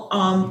all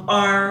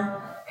are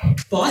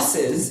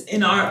bosses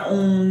in our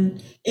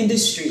own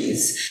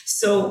industries.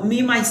 So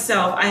me,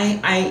 myself,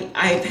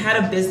 I've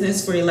had a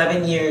business for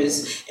 11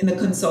 years in the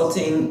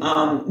consulting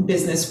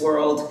business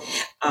world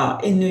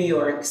in New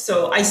York.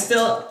 So that's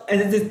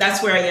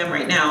where I am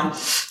right now.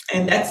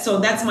 And that's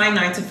my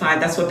 9 to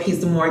 5. That's what pays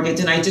the mortgage.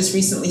 And I just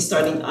recently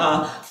started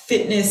a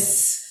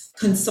fitness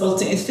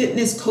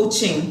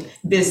coaching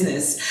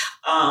business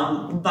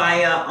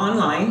via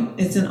online.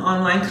 It's an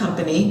online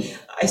company.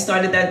 I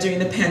started that during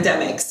the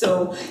pandemic.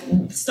 So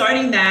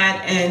starting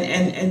that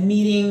and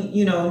meeting,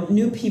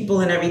 new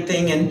people and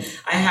everything. And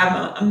I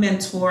have a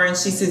mentor, and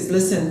she says,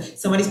 listen,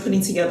 somebody's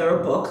putting together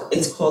a book.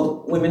 It's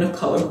called Women of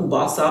Color Who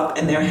Boss Up.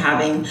 And they're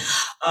having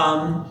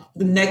the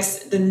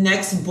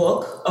next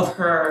book of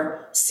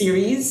her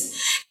series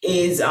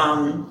is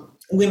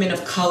Women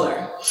of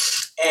Color.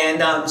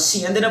 And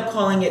she ended up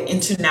calling it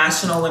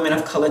International Women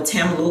of Color.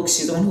 Tam Luke,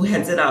 she's the one who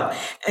heads it up,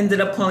 ended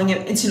up calling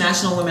it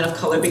International Women of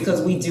Color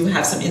because we do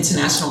have some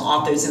international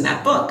authors in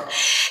that book.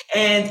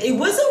 And it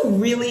was a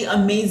really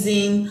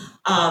amazing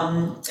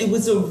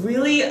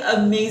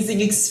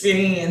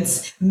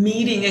experience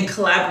meeting and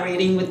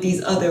collaborating with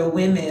these other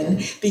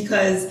women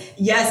because,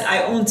 yes,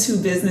 I own 2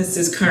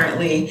 businesses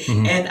currently.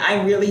 Mm-hmm. And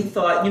I really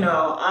thought,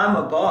 I'm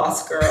a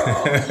boss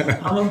girl.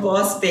 I'm a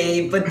boss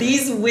babe. But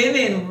these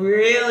women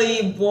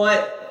really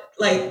brought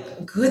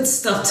good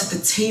stuff to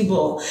the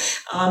table,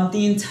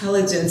 the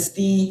intelligence,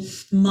 the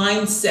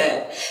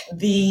mindset,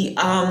 their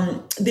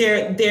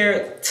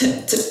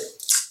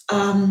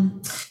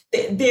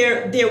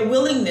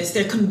willingness,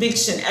 their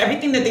conviction,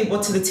 everything that they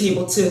brought to the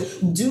table to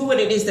do what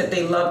it is that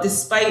they love,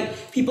 despite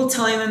people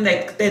telling them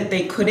that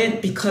they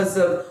couldn't because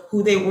of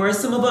who they were.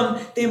 Some of them,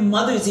 their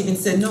mothers even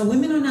said, no,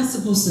 women are not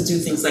supposed to do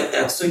things like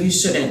that, so you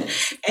shouldn't.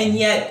 And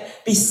yet,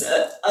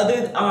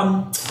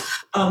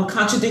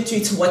 contradictory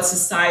to what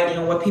society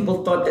and what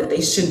people thought that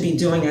they should be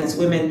doing as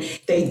women,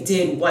 they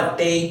did what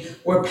they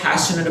were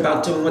passionate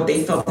about doing, what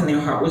they felt in their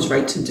heart was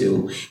right to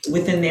do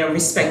within their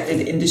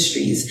respected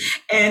industries.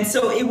 And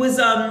so it was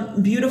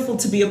beautiful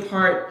to be a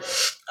part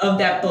of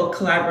that book,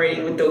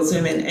 collaborating with those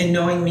women and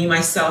knowing me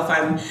myself.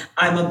 I'm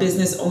a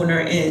business owner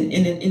in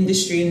an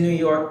industry in New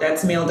York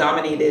that's male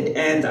dominated,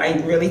 and I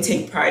really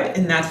take pride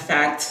in that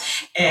fact.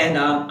 And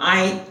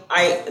I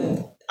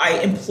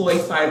employ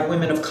 5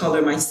 women of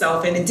color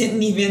myself, and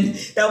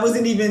that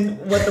wasn't even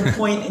what the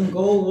point and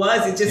goal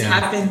was. It just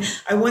happened.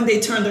 I one day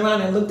turned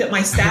around and looked at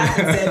my staff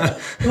and said,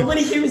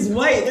 nobody here is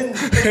white. And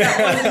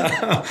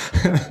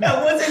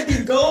that wasn't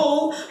the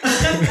goal.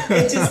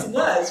 It just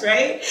was,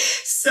 right?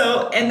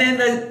 So, and then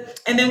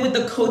with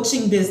the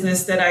coaching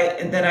business that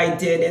I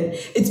did, and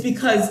it's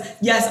because,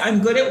 yes,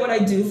 I'm good at what I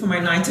do for my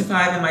 9 to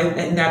 5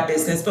 in that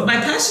business, but my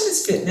passion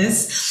is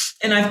fitness.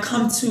 And I've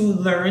come to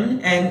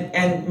learn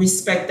and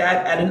respect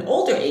that at an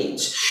older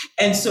age.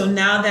 And so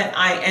now that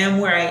I am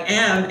where I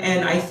am,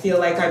 and I feel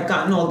like I've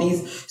gotten all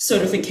these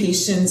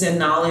certifications and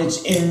knowledge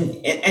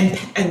and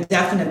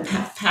definite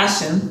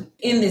passion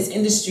in this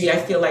industry, I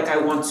feel like I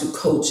want to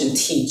coach and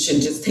teach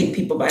and just take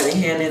people by the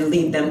hand and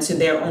lead them to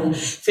their own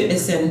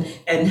fitness and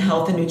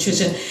health and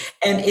nutrition.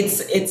 And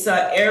it's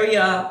an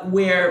area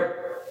where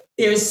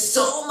there's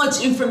so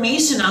much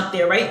information out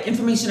there, right?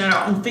 Information at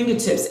our own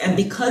fingertips. And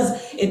because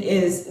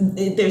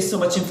there's so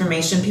much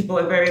information, people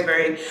are very,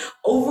 very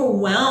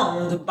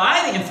overwhelmed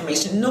by the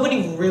information.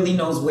 Nobody really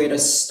knows where to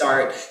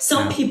start.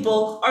 Some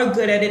people are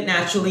good at it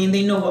naturally and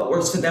they know what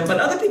works for them,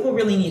 but other people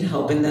really need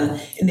help in the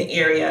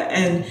area.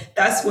 And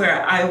that's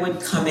where I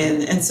would come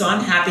in. And so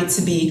I'm happy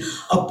to be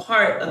a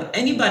part of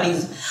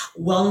anybody's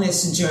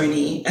wellness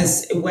journey,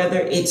 as whether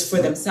it's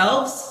for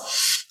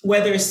themselves,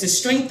 whether it's to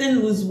strengthen,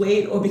 lose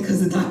weight, or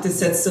because the doctor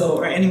said so,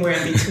 or anywhere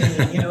in between,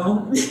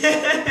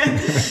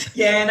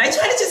 Yeah, and I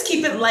try to just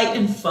keep it light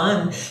and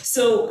fun.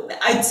 So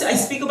I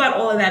speak about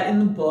all of that in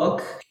the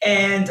book.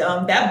 And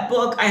that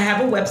book, I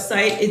have a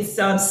website. It's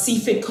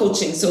C-Fit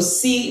Coaching. So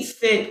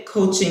C-Fit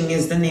Coaching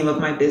is the name of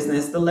my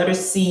business. The letter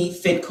C,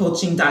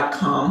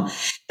 fitcoaching.com.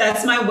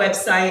 That's my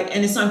website,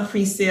 and it's on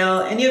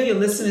pre-sale. Any of your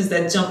listeners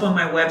that jump on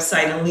my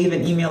website and leave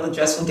an email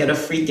address will get a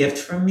free gift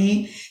from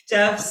me,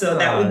 Jeff. So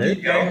that would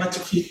be very much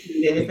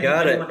appreciated. You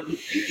got it.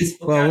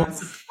 Well,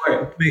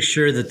 we'll make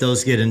sure that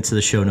those get into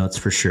the show notes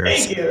for sure.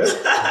 Thank you.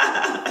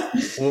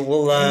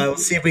 We'll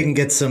see if we can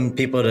get some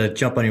people to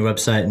jump on your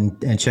website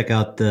and check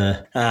out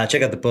the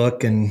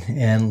book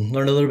and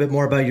learn a little bit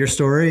more about your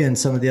story and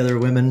some of the other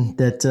women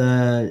that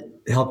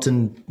helped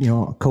and,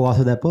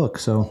 co-authored that book.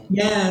 So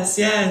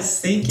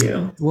yes, thank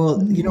you.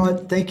 Well, you know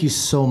what? Thank you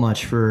so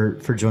much for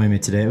joining me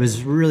today. It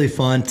was really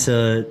fun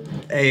to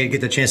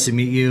get the chance to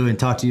meet you and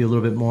talk to you a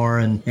little bit more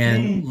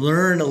and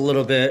learn a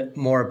little bit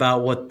more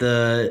about what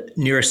the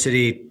New York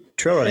City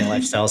trail running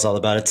lifestyle is all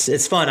about.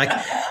 It's fun.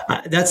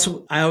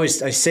 I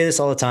say this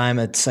all the time.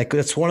 It's like,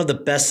 that's one of the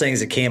best things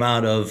that came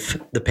out of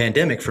the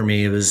pandemic for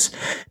me. It was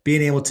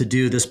being able to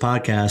do this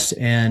podcast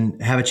and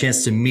have a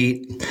chance to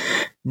meet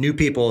new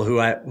people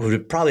who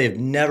would probably have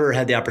never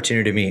had the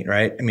opportunity to meet.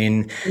 Right. I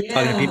mean,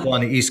 talking to people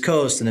on the East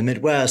Coast and the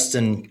Midwest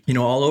and,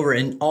 all over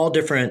in all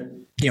different,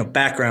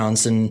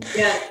 backgrounds and,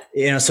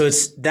 so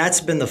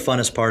that's been the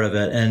funnest part of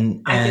it.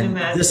 And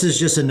this is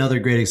just another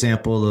great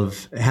example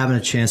of having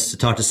a chance to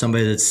talk to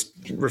somebody that's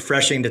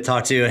refreshing to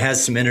talk to and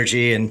has some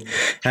energy and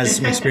has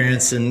some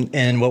experience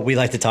and what we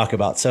like to talk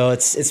about. So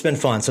it's been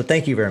fun. So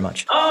thank you very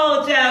much.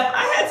 Oh, Jeff,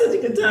 I had such a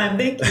good time.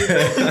 Thank you.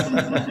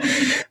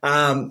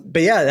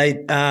 But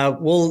yeah,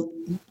 we'll,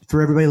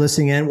 for everybody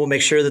listening in, we'll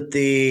make sure that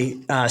the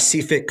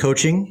CFIT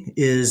coaching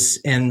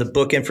and the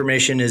book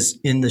information is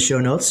in the show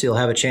notes. So you'll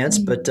have a chance.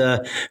 But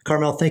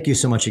Carmelle, thank you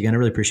so much again. I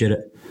really appreciate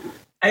it.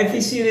 I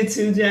appreciate it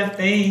too, Jeff.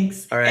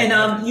 Thanks. All right.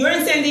 And you're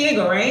in San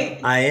Diego, right?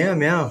 I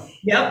am, yeah.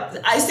 Yep.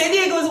 San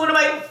Diego is one of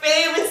my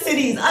favorite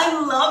cities.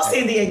 I love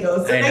San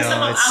Diego. So next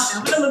time I'm out there,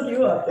 I'm going to look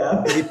you up,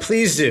 Jeff.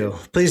 Please do.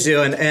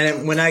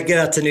 And when I get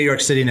out to New York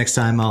City next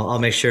time, I'll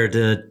make sure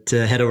to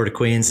head over to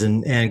Queens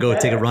and go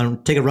take a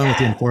run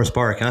with you in Forest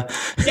Park, huh?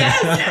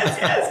 Yes.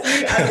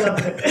 I love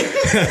it.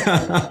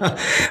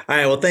 All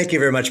right. Well, thank you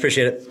very much.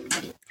 Appreciate it.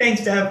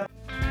 Thanks, Jeff.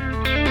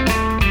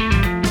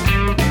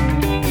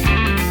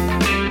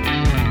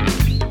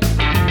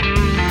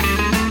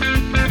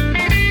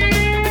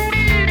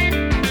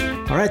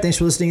 All right, thanks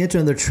for listening in to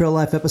another Trail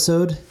Life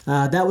episode.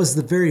 That was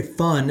the very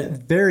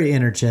fun, very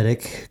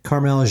energetic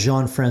Carmelle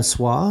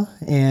Jean-Francois,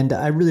 and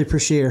I really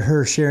appreciate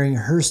her sharing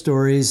her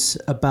stories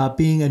about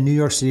being a New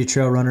York City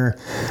trail runner,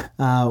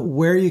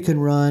 where you can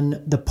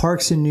run, the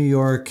parks in New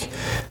York,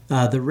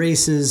 the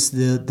races,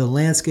 the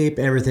landscape,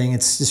 everything.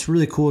 It's just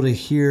really cool to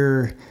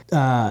hear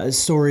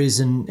stories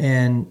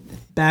and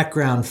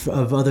background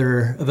of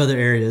other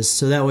areas.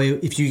 So that way,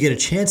 if you get a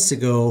chance to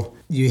go,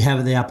 you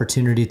have the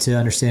opportunity to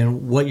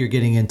understand what you're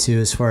getting into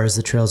as far as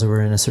the trails that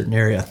were in a certain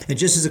area. And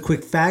just as a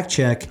quick fact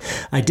check,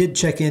 I did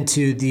check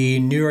into the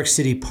New York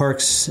City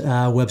Parks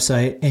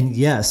website. And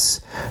yes,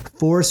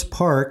 Forest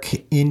Park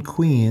in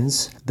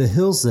Queens, the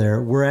hills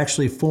there were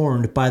actually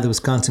formed by the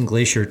Wisconsin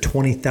Glacier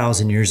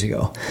 20,000 years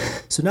ago.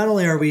 So not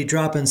only are we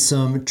dropping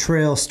some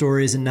trail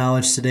stories and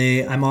knowledge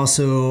today, I'm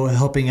also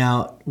helping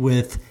out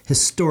with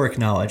historic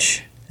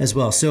knowledge as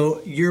well.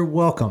 So you're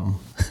welcome.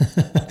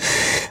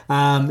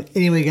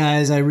 Anyway,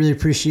 guys, I really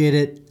appreciate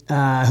it.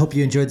 I hope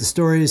you enjoyed the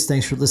stories.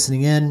 Thanks for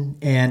listening in,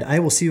 and I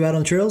will see you out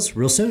on the trails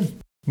real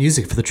soon.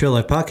 Music for the Trail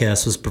Life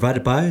podcast was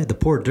provided by the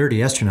Poor Dirty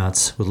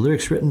Astronauts with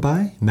lyrics written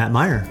by Matt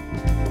Meyer.